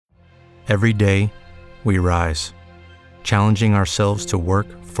Every day, we rise, challenging ourselves to work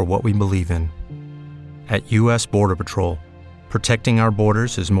for what we believe in. At U.S. Border Patrol, protecting our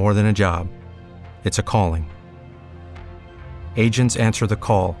borders is more than a job. It's a calling. Agents answer the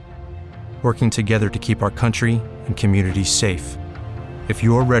call, working together to keep our country and communities safe. If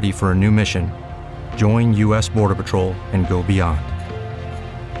you're ready for a new mission, join U.S. Border Patrol and go beyond.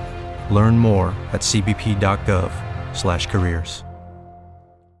 Learn more at cbp.gov/careers.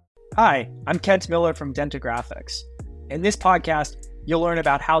 Hi, I'm Kent Miller from Dentagraphics. In this podcast, you'll learn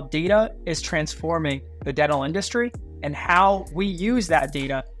about how data is transforming the dental industry and how we use that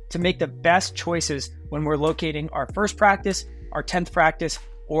data to make the best choices when we're locating our first practice, our 10th practice,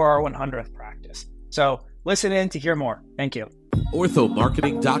 or our 100th practice. So listen in to hear more. Thank you.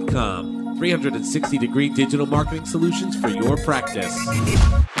 OrthoMarketing.com, 360-degree digital marketing solutions for your practice.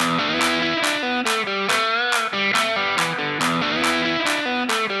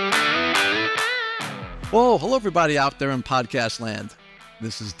 Well, hello everybody out there in podcast land.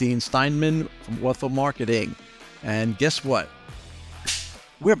 This is Dean Steinman from Ortho Marketing. And guess what?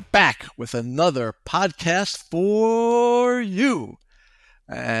 We're back with another podcast for you.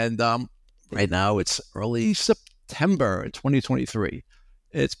 And right now it's early September 2023.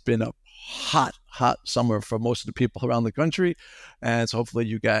 It's been a hot summer for most of the people around the country. And so hopefully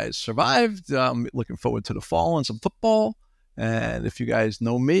you guys survived. Looking forward to the fall and some football. And if you guys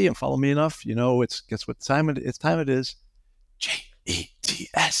know me and follow me enough, you know guess what time it is?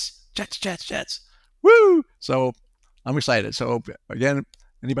 Jets. Jets. Woo! So I'm excited. So again,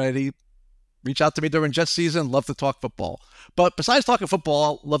 anybody reach out to me during Jets season, love to talk football. But besides talking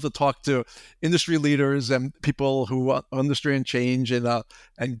football, love to talk to industry leaders and people who understand change and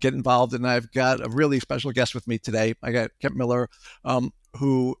get involved. And I've got a really special guest with me today. I got Kent Miller,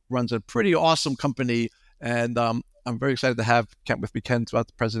 who runs a pretty awesome company. And I'm very excited to have Kent with me. Kent's the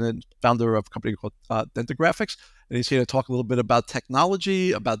president, founder of a company called Dentagraphics. And he's here to talk a little bit about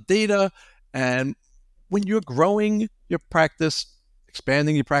technology, about data. And when you're growing your practice,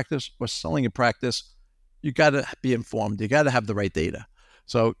 expanding your practice, or selling your practice, you got to be informed. You got to have the right data.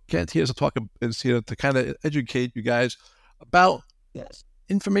 So Kent is here to kind of educate you guys about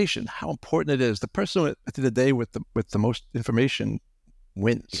information, how important it is. The person at the end of the day with the most information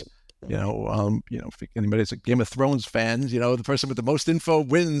wins. If anybody's a Game of Thrones fan, the person with the most info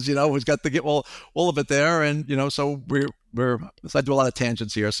wins, who's got to get all of it there. And, so I do a lot of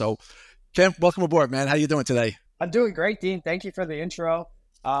tangents here. So Kent, welcome aboard, man. How you doing today? I'm doing great, Dean. Thank you for the intro.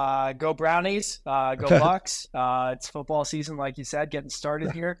 Go Brownies, go Bucks. It's football season, like you said, getting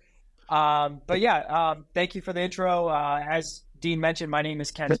started here. Thank you for the intro. As Dean mentioned, my name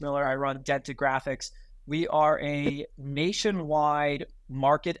is Kent Miller. I run Dentagraphics. We are a nationwide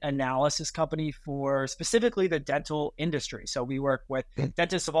market analysis company for specifically the dental industry. So we work with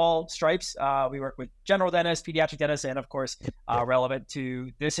dentists of all stripes. We work with general dentists, pediatric dentists, and of course, relevant to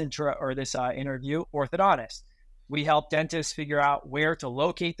this interview, orthodontists. We help dentists figure out where to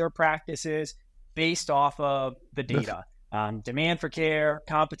locate their practices based off of the data. Demand for care,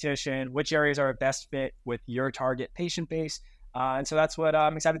 competition, which areas are a best fit with your target patient base. And so that's what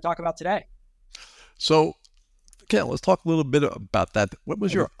I'm excited to talk about today. So, Ken, let's talk a little bit about that. What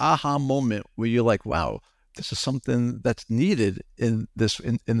was your aha moment where you're like, wow, this is something that's needed in this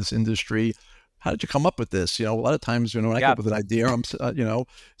industry? How did you come up with this? A lot of times, when I come up with an idea, I'm,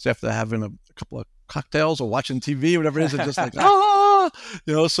 it's after having a couple of cocktails or watching TV, whatever it is, it's just like, what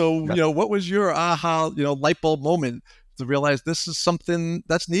was your aha, light bulb moment to realize this is something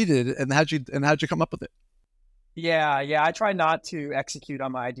that's needed, and how'd you come up with it? Yeah. I try not to execute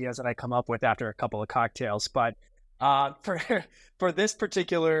on my ideas that I come up with after a couple of cocktails, but for this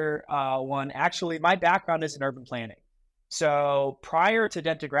particular one, actually, my background is in urban planning. So prior to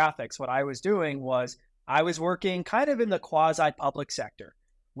Dentagraphics, what I was doing was I was working kind of in the quasi-public sector,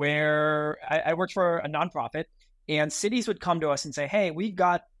 where I worked for a nonprofit, and cities would come to us and say, hey, we've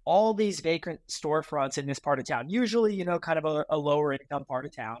got all these vacant storefronts in this part of town, usually, kind of a lower income part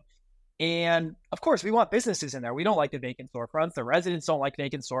of town. And of course, we want businesses in there. We don't like the vacant storefronts. The residents don't like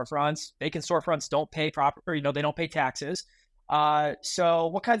vacant storefronts. Vacant storefronts don't pay they don't pay taxes. So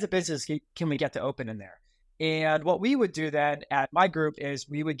what kinds of business can we get to open in there? And what we would do then at my group is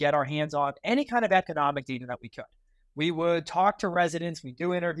we would get our hands on any kind of economic data that we could. We would talk to residents, we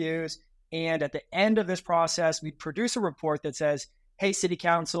do interviews, and at the end of this process, we'd produce a report that says, hey, city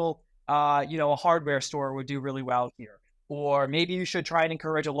council, a hardware store would do really well here. Or maybe you should try and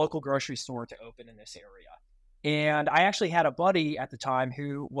encourage a local grocery store to open in this area. And I actually had a buddy at the time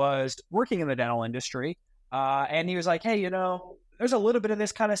who was working in the dental industry. And he was like, hey, there's a little bit of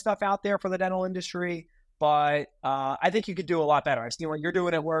this kind of stuff out there for the dental industry, but I think you could do a lot better. I've seen what you're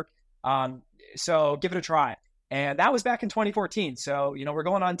doing at work. So give it a try. And that was back in 2014. So, we're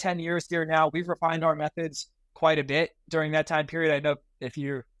going on 10 years here now. We've refined our methods quite a bit during that time period. I know if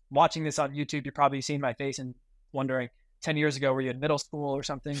you're watching this on YouTube, you've probably seen my face and wondering 10 years ago, were you in middle school or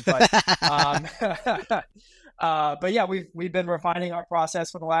something? But, but yeah, we've been refining our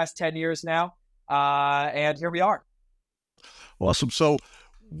process for the last 10 years now. And here we are. Awesome. So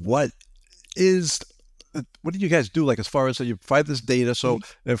what do you guys do? Like, as far as you provide this data. So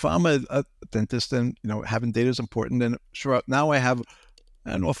if I'm a dentist and, having data is important, then sure, now I have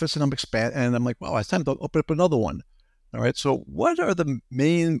an office and I'm expanding and I'm like, wow, it's time to open up another one. All right. So what are the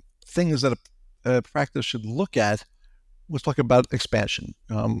main things that a practice should look at? Let's talk about expansion.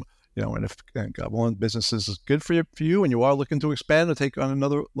 And if God willing, business is good for you and you are looking to expand or take on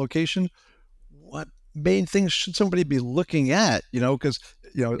another location, what main things should somebody be looking at? Because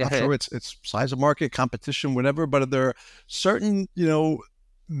I'm sure it's size of market, competition, whatever. But are there certain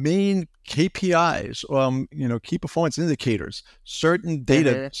main KPIs, key performance indicators, certain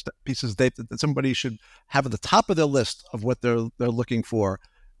data pieces that somebody should have at the top of their list of what they're looking for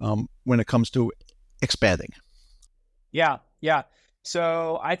when it comes to expanding? Yeah.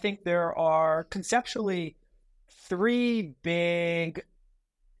 So I think there are conceptually 3 big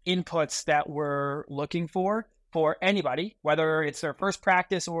inputs that we're looking for anybody, whether it's their first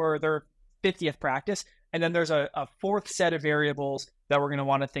practice or their 50th practice. And then there's a 4th set of variables that we're going to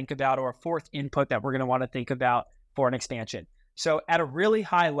want to think about, or a 4th input that we're going to want to think about for an expansion. So at a really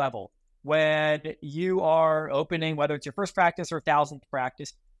high level, when you are opening, whether it's your first practice or 1,000th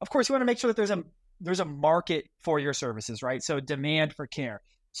practice, of course, you want to make sure that there's a market for your services, right? So demand for care.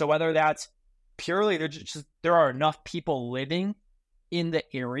 So whether that's purely there are enough people living in the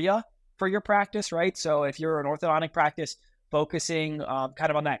area for your practice, right? So if you're an orthodontic practice focusing kind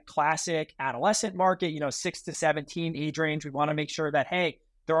of on that classic adolescent market, 6 to 17 age range, we want to make sure that, hey,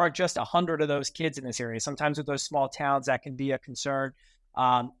 there aren't just 100 of those kids in this area. Sometimes with those small towns, that can be a concern.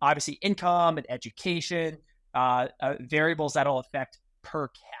 Obviously, income and education, variables that'll affect per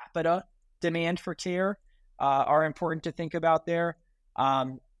capita demand for care are important to think about there.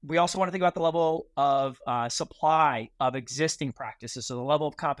 We also want to think about the level of supply of existing practices, so the level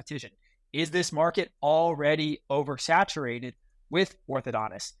of competition. Is this market already oversaturated with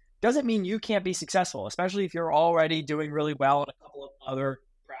orthodontists? Doesn't mean you can't be successful, especially if you're already doing really well in a couple of other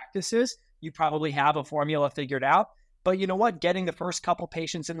practices. You probably have a formula figured out. But you know what? Getting the first couple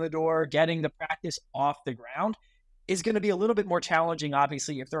patients in the door, getting the practice off the ground is going to be a little bit more challenging,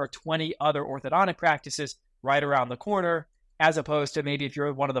 obviously, if there are 20 other orthodontic practices right around the corner, as opposed to maybe if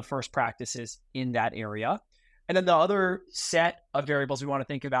you're one of the first practices in that area. And then the other set of variables we want to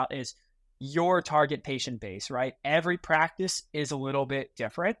think about is your target patient base, right? Every practice is a little bit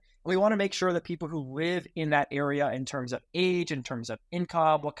different. We want to make sure that people who live in that area in terms of age, in terms of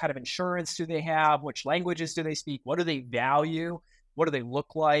income, what kind of insurance do they have, which languages do they speak, what do they value, what do they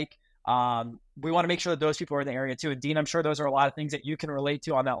look like? We want to make sure that those people are in the area too. And Dean, I'm sure those are a lot of things that you can relate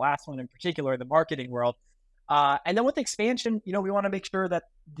to on that last one in particular, the marketing world. And then with expansion, we want to make sure that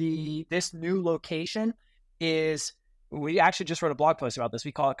this new location we actually just wrote a blog post about this.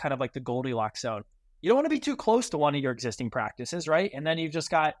 We call it kind of like the Goldilocks zone. You don't want to be too close to one of your existing practices, right? And then you've just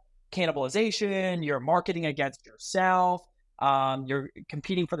got cannibalization, you're marketing against yourself, you're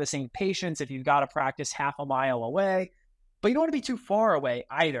competing for the same patients if you've got a practice half a mile away. But you don't want to be too far away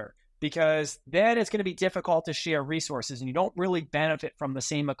either, because then it's going to be difficult to share resources and you don't really benefit from the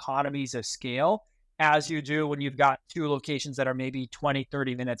same economies of scale as you do when you've got 2 locations that are maybe 20,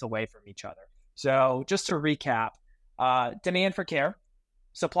 30 minutes away from each other. So just to recap, demand for care,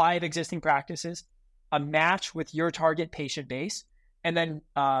 supply of existing practices, a match with your target patient base, and then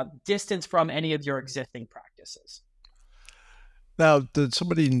distance from any of your existing practices. Now, did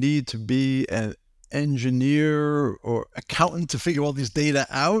somebody need to be an engineer or accountant to figure all these data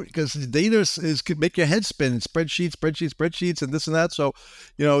out? Because the data could make your head spin. Spreadsheets, and this and that. So,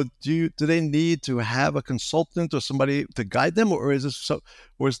 do they need to have a consultant or somebody to guide them, or is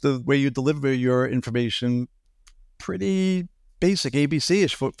the way you deliver your information pretty basic,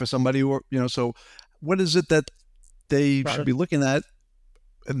 ABC-ish for somebody who, so what is it that they should be looking at?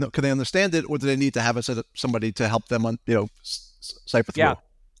 And can they understand it, or do they need to have somebody to help them cipher through?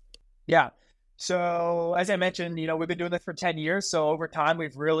 Yeah. So as I mentioned, we've been doing this for 10 years. So over time,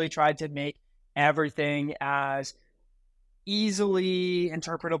 we've really tried to make everything as easily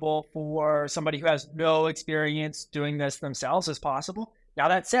interpretable for somebody who has no experience doing this themselves as possible. Now,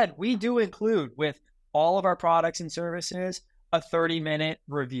 that said, we do include with all of our products and services a 30-minute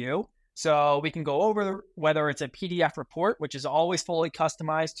review. So we can go over whether it's a PDF report, which is always fully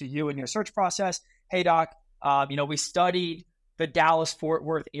customized to you and your search process. Hey, doc, we studied the Dallas-Fort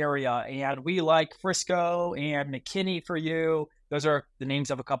Worth area, and we like Frisco and McKinney for you. Those are the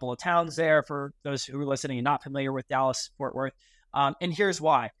names of a couple of towns there for those who are listening and not familiar with Dallas-Fort Worth. And here's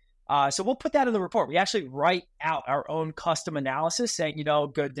why. So we'll put that in the report. We actually write out our own custom analysis saying,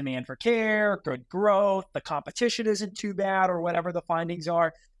 good demand for care, good growth, the competition isn't too bad, or whatever the findings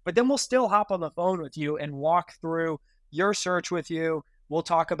are. But then we'll still hop on the phone with you and walk through your search with you. We'll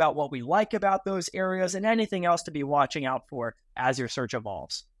talk about what we like about those areas and anything else to be watching out for as your search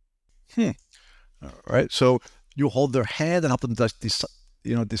evolves. All right. So you hold their hand and help them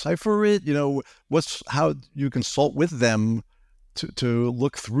decipher it. What's how you consult with them to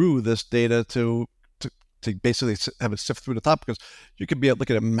look through this data to basically have it sift through the top, because you could be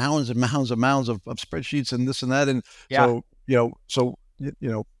looking at mounds and mounds and mounds of spreadsheets and this and that. And so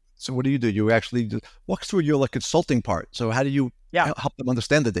what do? You actually just walk through your consulting part. So how do you help them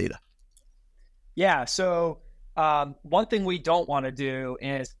understand the data? Yeah. So one thing we don't want to do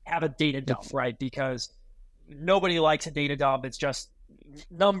is have a data dump, right? Because nobody likes a data dump. It's just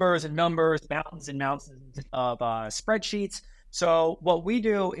numbers and numbers, mountains and mountains of spreadsheets. So what we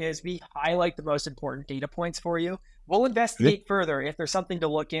do is we highlight the most important data points for you. We'll investigate further if there's something to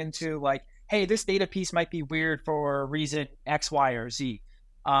look into, like, hey, this data piece might be weird for reason X, Y, or Z.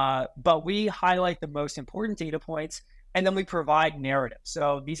 But we highlight the most important data points, and then we provide narratives.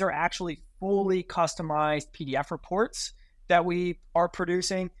 So these are actually fully customized PDF reports that we are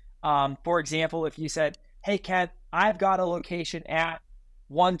producing. For example, if you said, hey, Kent, I've got a location at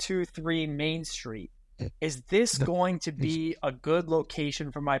 123 Main Street. Is this going to be a good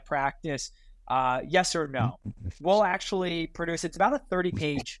location for my practice? Yes or no? We'll actually produce, it's about a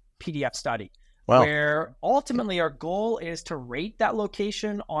 30-page PDF study. Wow. Where ultimately our goal is to rate that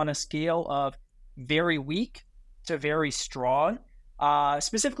location on a scale of very weak to very strong,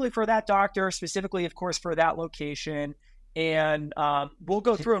 specifically for that doctor, specifically, of course, for that location. And we'll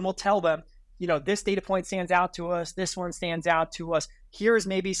go through and we'll tell them, this data point stands out to us. This one stands out to us. Here's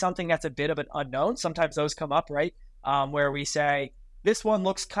maybe something that's a bit of an unknown. Sometimes those come up, right? Where we say, this one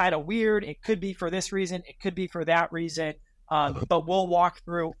looks kind of weird. It could be for this reason. It could be for that reason. But we'll walk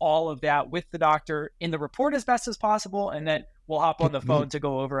through all of that with the doctor in the report as best as possible. And then we'll hop on the phone to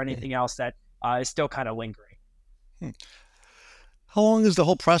go over anything else that is still kind of lingering. How long does the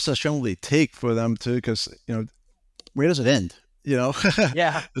whole process generally take for them to, because, where does it end? Yeah.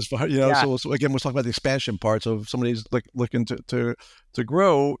 As far, So again, we're talking about the expansion part. So if somebody's looking to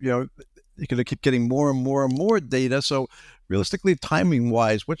grow, you're going to keep getting more and more and more data. So realistically, timing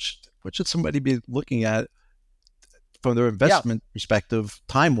wise, what should somebody be looking at from their investment perspective,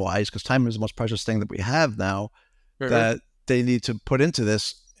 time wise, because time is the most precious thing that we have now, that they need to put into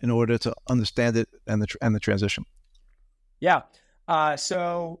this in order to understand it and the transition? Yeah.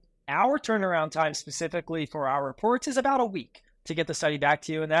 So our turnaround time specifically for our reports is about a week to get the study back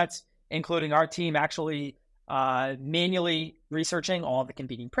to you. And that's including our team actually manually researching all the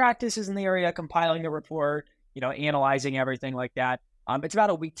competing practices in the area, compiling the report, analyzing everything like that. It's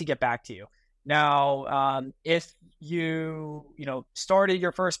about a week to get back to you. Now, if you started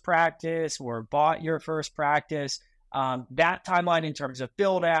your first practice or bought your first practice, that timeline in terms of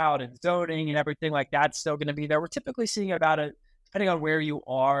build out and zoning and everything like that's still going to be there. We're typically seeing about depending on where you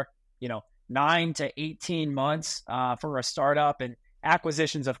are, 9 to 18 months for a startup, and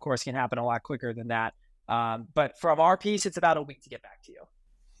acquisitions, of course, can happen a lot quicker than that. But from our piece, it's about a week to get back to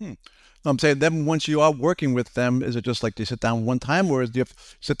you. I'm saying then once you are working with them, is it just like they sit down one time, or do you have to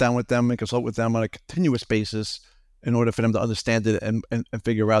sit down with them and consult with them on a continuous basis in order for them to understand it and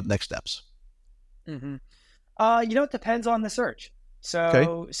figure out next steps? Mm-hmm. It depends on the search.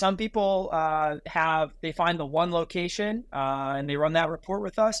 So some people they find the one location and they run that report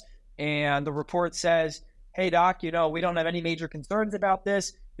with us, and the report says, hey, doc, we don't have any major concerns about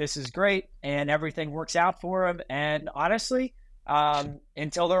this. This is great. And everything works out for them. And honestly,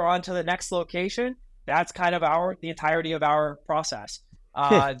 until they're on to the next location, that's kind of the entirety of our process.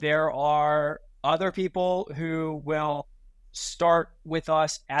 There are other people who will start with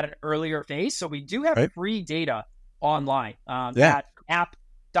us at an earlier phase. So we do have free data online at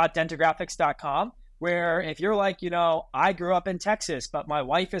app.dentagraphics.com, where if you're like, I grew up in Texas, but my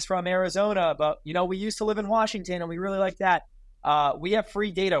wife is from Arizona, but, we used to live in Washington and we really like that. We have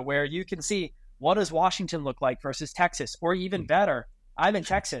free data where you can see, what does Washington look like versus Texas? Or even better, I'm in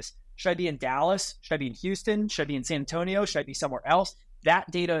Texas. Should I be in Dallas? Should I be in Houston? Should I be in San Antonio? Should I be somewhere else? That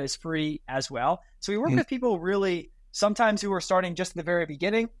data is free as well. So we work with people really sometimes who are starting just at the very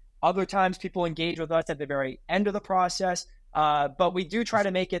beginning. Other times people engage with us at the very end of the process. But we do try to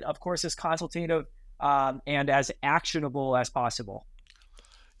make it, of course, as consultative and as actionable as possible.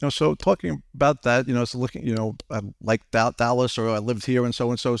 So talking about that, so looking, I like Dallas, or I lived here and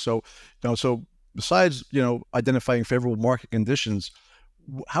so. So, so besides, identifying favorable market conditions,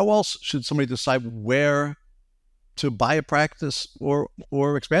 how else should somebody decide where to buy a practice or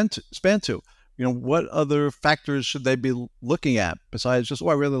expand to? What other factors should they be looking at besides just,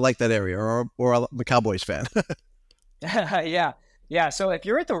 I really like that area, or I'm a Cowboys fan? Yeah. So if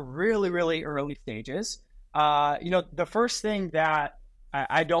you're at the really, really early stages, the first thing that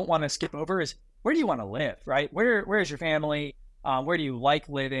I don't want to skip over is, where do you want to live, right? Where is your family? Where do you like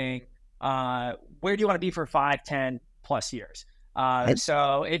living? Where do you want to be for 5, 10 plus years?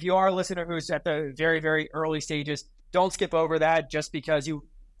 So if you are a listener who's at the very, very early stages, don't skip over that just because you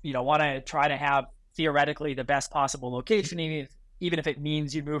want to try to have theoretically the best possible location, even if it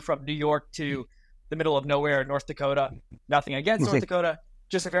means you move from New York to the middle of nowhere, North Dakota. Nothing against North Dakota,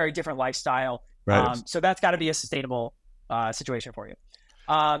 just a very different lifestyle. Right. So that's got to be a sustainable situation for you.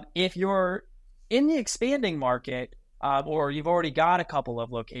 If you're in the expanding market, or you've already got a couple of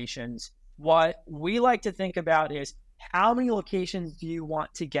locations, what we like to think about is, how many locations do you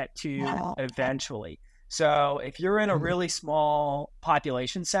want to get to eventually? So if you're in a really small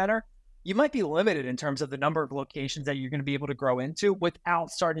population center, you might be limited in terms of the number of locations that you're going to be able to grow into without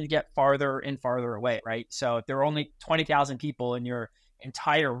starting to get farther and farther away, right? So if there are only 20,000 people in your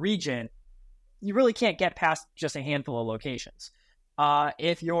entire region, you really can't get past just a handful of locations.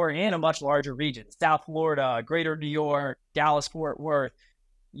 If you're in a much larger region, South Florida, Greater New York, Dallas, Fort Worth,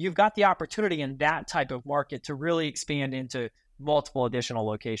 you've got the opportunity in that type of market to really expand into multiple additional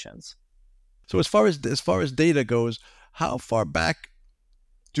locations. So as far as data goes, how far back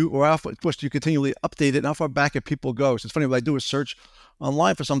do you continually update it? And how far back if people go? So it's funny, when I do a search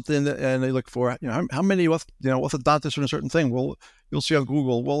online for something and they look for, how many orthodontists in a certain thing. Well, you'll see on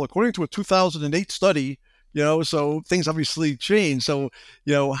Google, well, according to a 2008 study, so things obviously change. So,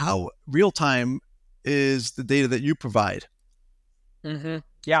 how real time is the data that you provide? Mm-hmm.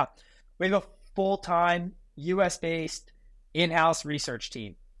 Yeah. We have a full-time US-based in-house research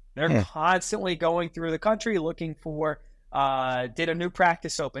team. They're constantly going through the country looking for, did a new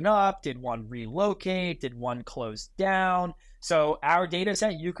practice open up? Did one relocate? Did one close down? So our data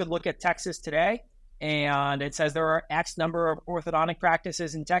set, you could look at Texas today and it says there are X number of orthodontic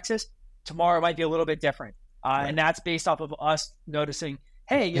practices in Texas. Tomorrow might be a little bit different. Right. And that's based off of us noticing,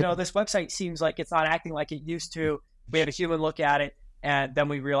 hey, this website seems like it's not acting like it used to. We had a human look at it, and then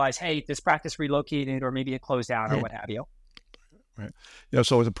we realize, hey, this practice relocated, or maybe it closed down, or what have you. Right.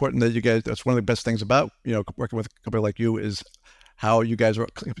 So it's important that you guys, that's one of the best things about, working with a company like you, is how you guys are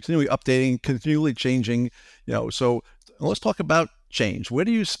continually updating, continually changing, so let's talk about change.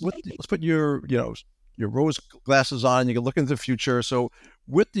 Let's put your rose glasses on, you can look into the future. So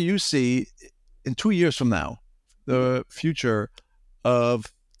what do you see in 2 years from now, the future of,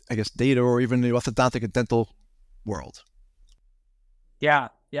 I guess, data, or even the orthodontic and dental world? Yeah.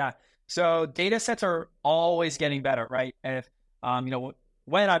 So data sets are always getting better, right? If,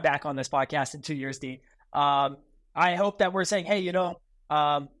 when I'm back on this podcast in 2 years, Dean, I hope that we're saying, hey, there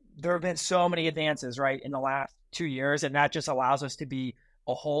have been so many advances, right, in the last 2 years, and that just allows us to be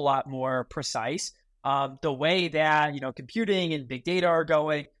a whole lot more precise. The way that, computing and big data are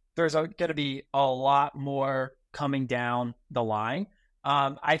going, there's going to be a lot more coming down the line.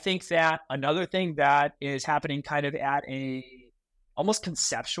 I think that another thing that is happening kind of at a almost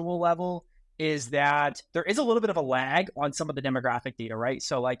conceptual level is that there is a little bit of a lag on some of the demographic data, right?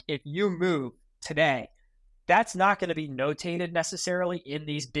 So like if you move today, that's not going to be notated necessarily in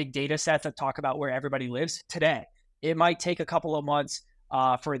these big data sets that talk about where everybody lives today. It might take a couple of months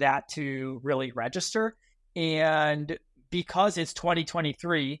for that to really register. And because it's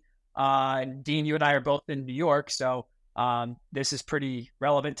 2023, and Dean, you and I are both in New York, so this is pretty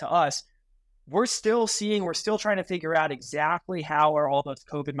relevant to us. We're still trying to figure out exactly how are all those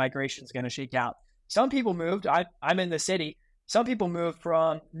COVID migrations going to shake out. Some people moved. I'm in the city. Some people moved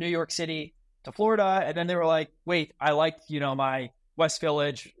from New York City to Florida, and then they were like, wait, I liked, my West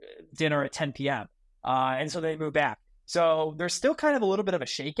Village dinner at 10 p.m. And so they moved back. So there's still kind of a little bit of a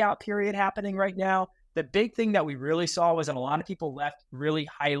shakeout period happening right now. The big thing that we really saw was that a lot of people left really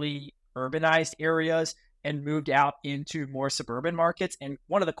highly urbanized areas and moved out into more suburban markets. And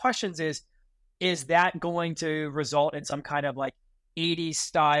one of the questions is that going to result in some kind of like 80s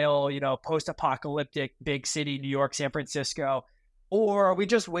style, post-apocalyptic big city, New York, San Francisco? Or are we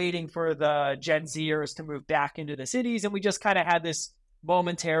just waiting for the Gen Zers to move back into the cities? And we just kind of had this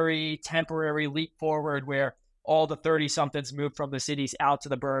momentary, temporary leap forward where all the 30-somethings moved from the cities out to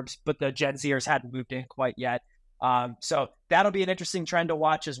the burbs, but the Gen Zers hadn't moved in quite yet. So that'll be an interesting trend to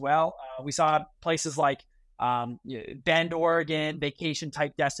watch as well. We saw places like Bend, Oregon, vacation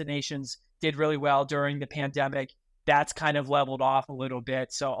type destinations did really well during the pandemic. That's kind of leveled off a little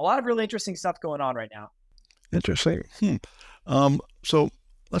bit. So a lot of really interesting stuff going on right now. Interesting. So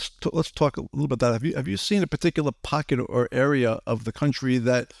let's talk a little bit about that. Have you seen a particular pocket or area of the country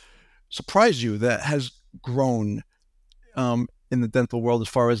that surprised you, that has grown in the dental world as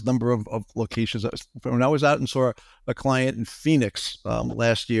far as number of locations? When I was out and saw a client in Phoenix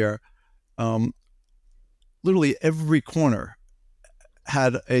last year, literally every corner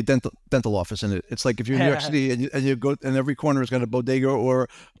had a dental office in it. It's like if you're in New York City and you go, and every corner has got a bodega or a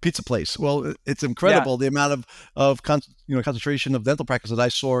pizza place. Well, it's incredible the amount of concentration of dental practices that I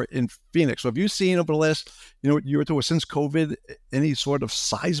saw in Phoenix. So have you seen over the last year or two, or since COVID, any sort of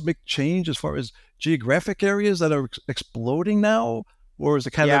seismic change as far as geographic areas that are exploding now, or is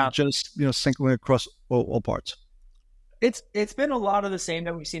it kind of just sinking across all parts? It's been a lot of the same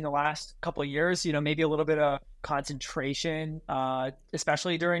that we've seen the last couple of years. Maybe a little bit of concentration,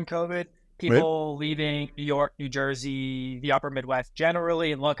 especially during COVID. People leaving New York, New Jersey, the Upper Midwest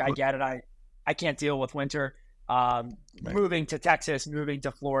generally. And look, I get it. I can't deal with winter. Moving to Texas, moving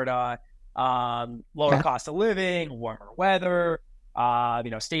to Florida, lower cost of living, warmer weather.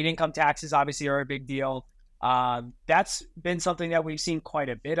 State income taxes obviously are a big deal. That's been something that we've seen quite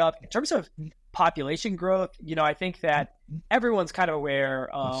a bit of in terms of population growth. I think that everyone's kind of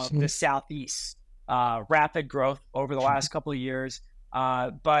aware of the Southeast rapid growth over the last couple of years.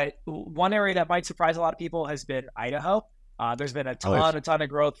 But one area that might surprise a lot of people has been Idaho. There's been a ton of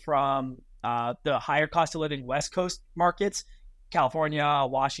growth from the higher cost of living West Coast markets, California,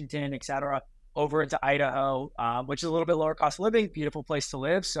 Washington, etc., over into Idaho, which is a little bit lower cost of living, beautiful place to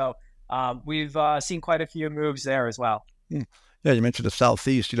live. So we've seen quite a few moves there as well. Yeah, you mentioned the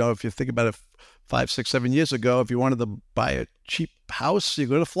Southeast. If you think about it, 5, 6, 7 years ago, if you wanted to buy a cheap house, you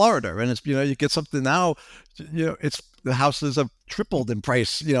go to Florida, and it's you get something now. It's the houses have tripled in price.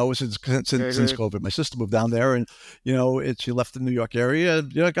 Since COVID. My sister moved down there, and she left the New York area.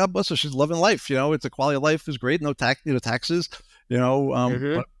 And, God bless her, she's loving life. It's the quality of life is great, no taxes.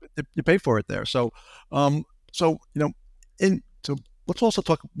 But you pay for it there. So let's also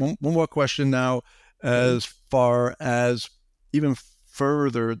talk one more question now, as far as even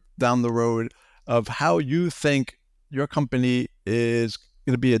further down the road of how you think your company is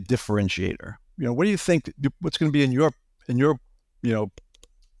going to be a differentiator. What do you think? What's going to be in your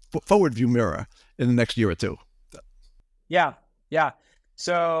forward view mirror in the next year or two? Yeah.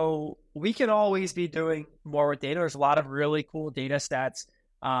 So we can always be doing more with data. There's a lot of really cool data stats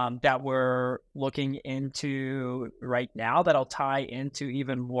that we're looking into right now that'll tie into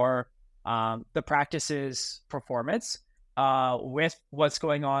even more the practice's performance with what's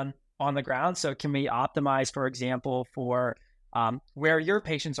going on the ground. So can we optimize, for example, for where your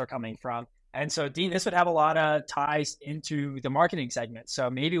patients are coming from? And so, Dean, this would have a lot of ties into the marketing segment. So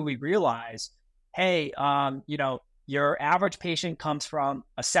maybe we realize, hey, your average patient comes from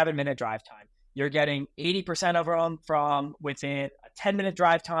a 7-minute drive time. You're getting 80% of them from within a 10-minute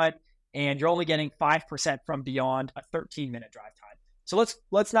drive time, and you're only getting 5% from beyond a 13-minute drive time. So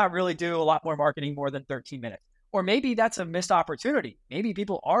let's not really do a lot more marketing more than 13 minutes. Or maybe that's a missed opportunity. Maybe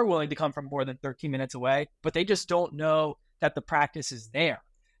people are willing to come from more than 13 minutes away, but they just don't know that the practice is there.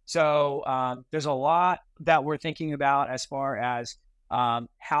 So there's a lot that we're thinking about as far as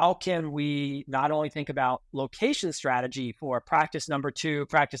how can we not only think about location strategy for practice number 2,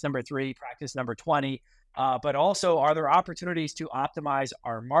 practice number 3, practice number 20, but also are there opportunities to optimize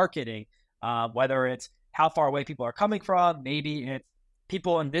our marketing, whether it's how far away people are coming from. Maybe it's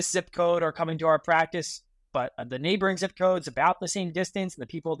people in this zip code are coming to our practice, but the neighboring zip code's about the same distance, and the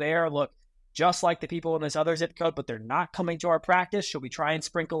people there look just like the people in this other zip code, but they're not coming to our practice. Should we try and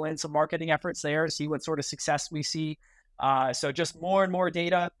sprinkle in some marketing efforts there to see what sort of success we see? So just more and more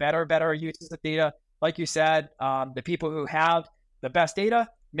data, better uses of data. Like you said, the people who have the best data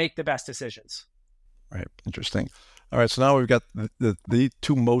make the best decisions. Right. Interesting. All right. So now we've got the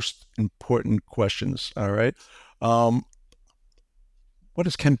two most important questions. All right. What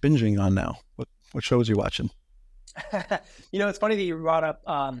is Ken binging on now? What shows are you watching? It's funny that you brought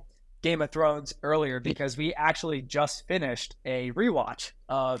up Game of Thrones earlier, because we actually just finished a rewatch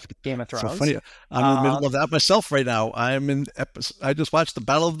of Game of Thrones. So funny. I'm in the middle of that myself right now. I just watched the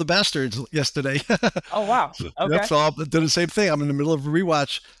Battle of the Bastards yesterday. Oh, wow. Okay. Yep, so I'll do the same thing. I'm in the middle of a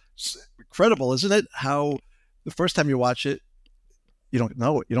rewatch. It's incredible, isn't it? How the first time you watch it, you don't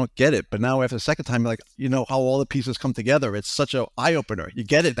know it, you don't get it. But now after the second time, you're like, how all the pieces come together. It's such an eye-opener. You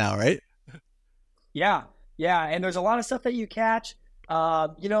get it now, right? Yeah. And there's a lot of stuff that you catch. I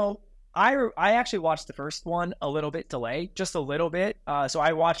actually watched the first one a little bit delayed, just a little bit. So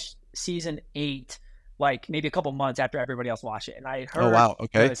I watched season 8 like maybe a couple months after everybody else watched it. And I heard, Oh, wow.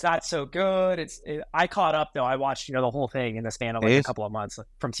 Okay. it's not so good. I caught up though. I watched, the whole thing in the span of like a couple of months,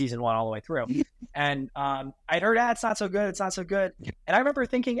 from season 1 all the way through. And I'd heard, it's not so good. It's not so good. And I remember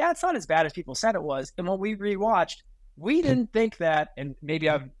thinking, it's not as bad as people said it was. And when we rewatched, we didn't think that, and maybe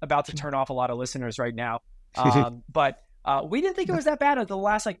I'm about to turn off a lot of listeners right now, but we didn't think it was that bad until the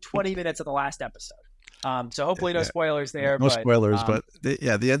last like 20 minutes of the last episode. So hopefully no spoilers there. No spoilers, but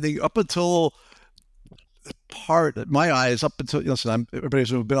the ending up until part, my eyes, up until, listen, everybody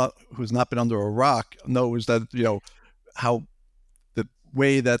who's not been under a rock knows that, how the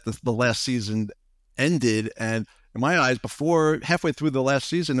way that the last season ended. And in my eyes, before halfway through the last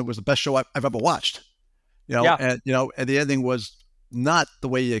season, it was the best show I've ever watched. And the ending was not the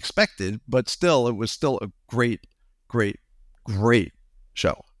way you expected, but still, it was still a great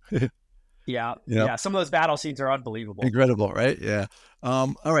show. Yeah. Some of those battle scenes are unbelievable. Incredible, right? Yeah.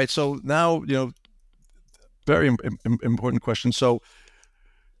 All right. So now, very important question. So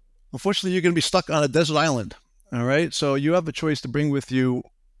unfortunately, you're going to be stuck on a desert island. All right. So you have a choice to bring with you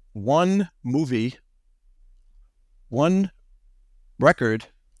one movie, one record,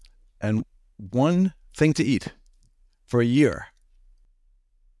 and one thing to eat for a year.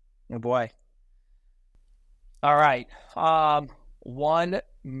 Oh boy. All right. One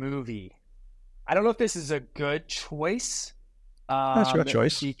movie. I don't know if this is a good choice. That's your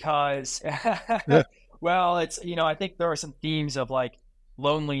choice. Because, well, it's, I think there are some themes of like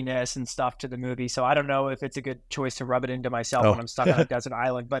loneliness and stuff to the movie. So I don't know if it's a good choice to rub it into myself when I'm stuck on a desert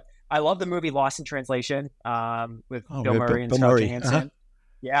island. But I love the movie Lost in Translation with Bill Murray and Scarlett Johansson.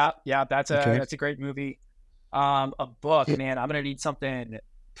 Yeah, that's a great movie. A book, man, I'm gonna need something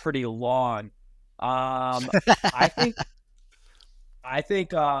pretty long. I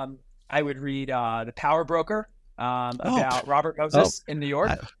think I would read The Power Broker about Robert Moses in New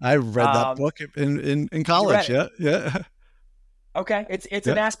York. I read that book in college. Yeah. Okay, it's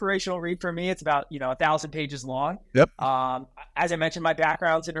an aspirational read for me. It's about 1,000 pages long. Yep. As I mentioned, my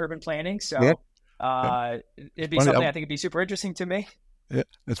background's in urban planning, so it'd be something I think would be super interesting to me. Yeah,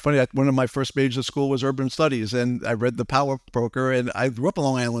 it's funny. One of my first majors of school was urban studies, and I read The Power Broker, and I grew up on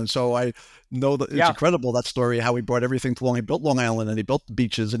Long Island, so I know that it's incredible, that story, how he brought everything to Long Island. He built Long Island, and he built the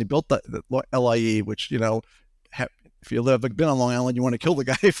beaches, and he built the LIE, which, if you've ever been on Long Island, you want to kill the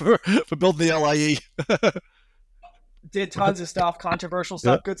guy for building the LIE. Did tons of stuff, controversial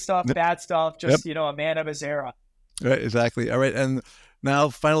stuff, good stuff, bad stuff, just, a man of his era. Right, exactly. All right, and now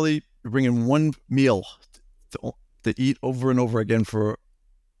finally, we're bringing one meal to eat over and over again for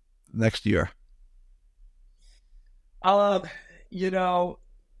next year. I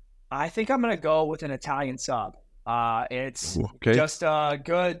think I'm going to go with an Italian sub. It's just a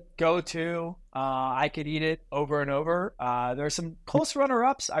good go-to. I could eat it over and over. There's some close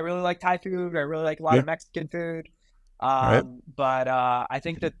runner-ups. I really like Thai food. I really like a lot of Mexican food. But I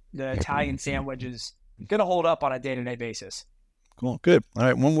think that the Italian sandwich is going to hold up on a day-to-day basis. Cool. Good. All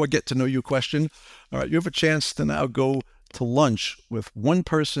right. One more get to know you question. All right. You have a chance to now go to lunch with one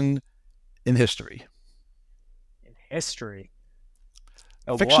person in history. In history?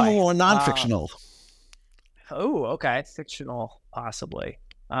 Fictional or non-fictional? Okay. Fictional, possibly.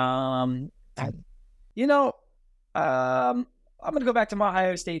 I'm going to go back to my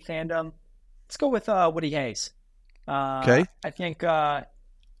Ohio State fandom. Let's go with Woody Hayes. Okay. I think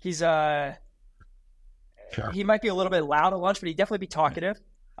he's he might be a little bit loud at lunch, but he'd definitely be talkative.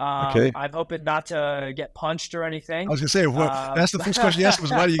 I'm hoping not to get punched or anything. I was going to say, that's the first question you asked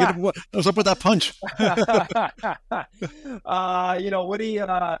was, why do you get what's up with that punch? Woody,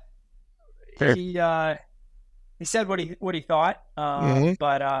 he said what he thought,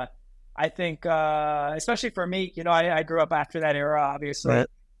 but I think, especially for me, I grew up after that era, obviously,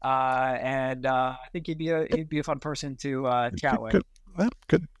 and I think he'd be a fun person to chat with.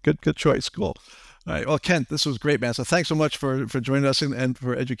 Good choice. Cool. All right. Well, Kent, this was great, man. So thanks so much for joining us and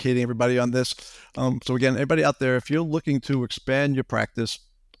for educating everybody on this. So again, everybody out there, if you're looking to expand your practice,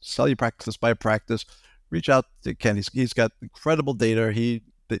 sell your practice, buy a practice, reach out to Kent. He's got incredible data.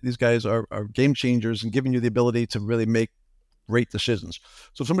 These guys are game changers and giving you the ability to really make great decisions.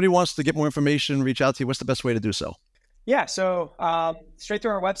 So if somebody wants to get more information, reach out to you, what's the best way to do so? Yeah. So straight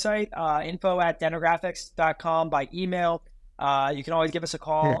through our website, info@dentagraphics.com, by email. You can always give us a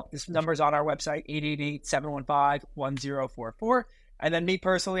call. This number's on our website, 888-715-1044. And then me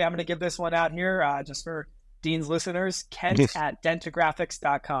personally, I'm going to give this one out here just for Dean's listeners,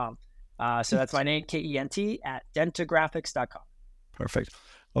 Kent@dentagraphics.com. So that's my name, Kent @dentagraphics.com. Perfect.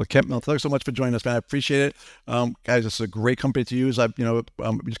 Well, Kent, thanks so much for joining us, man. I appreciate it. Guys, it's a great company to use. I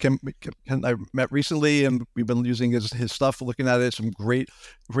met recently, and we've been using his stuff, looking at it. Some great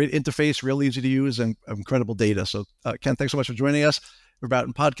interface, real easy to use, and incredible data. So, Kent, thanks so much for joining us. We're about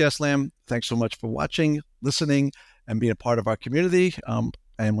in Podcast Land. Thanks so much for watching, listening, and being a part of our community.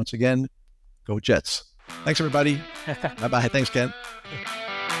 And once again, go Jets. Thanks, everybody. Bye-bye. Thanks, Kent.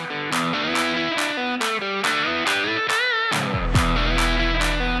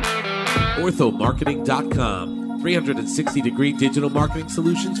 OrthoMarketing.com. 360-degree digital marketing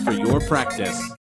solutions for your practice.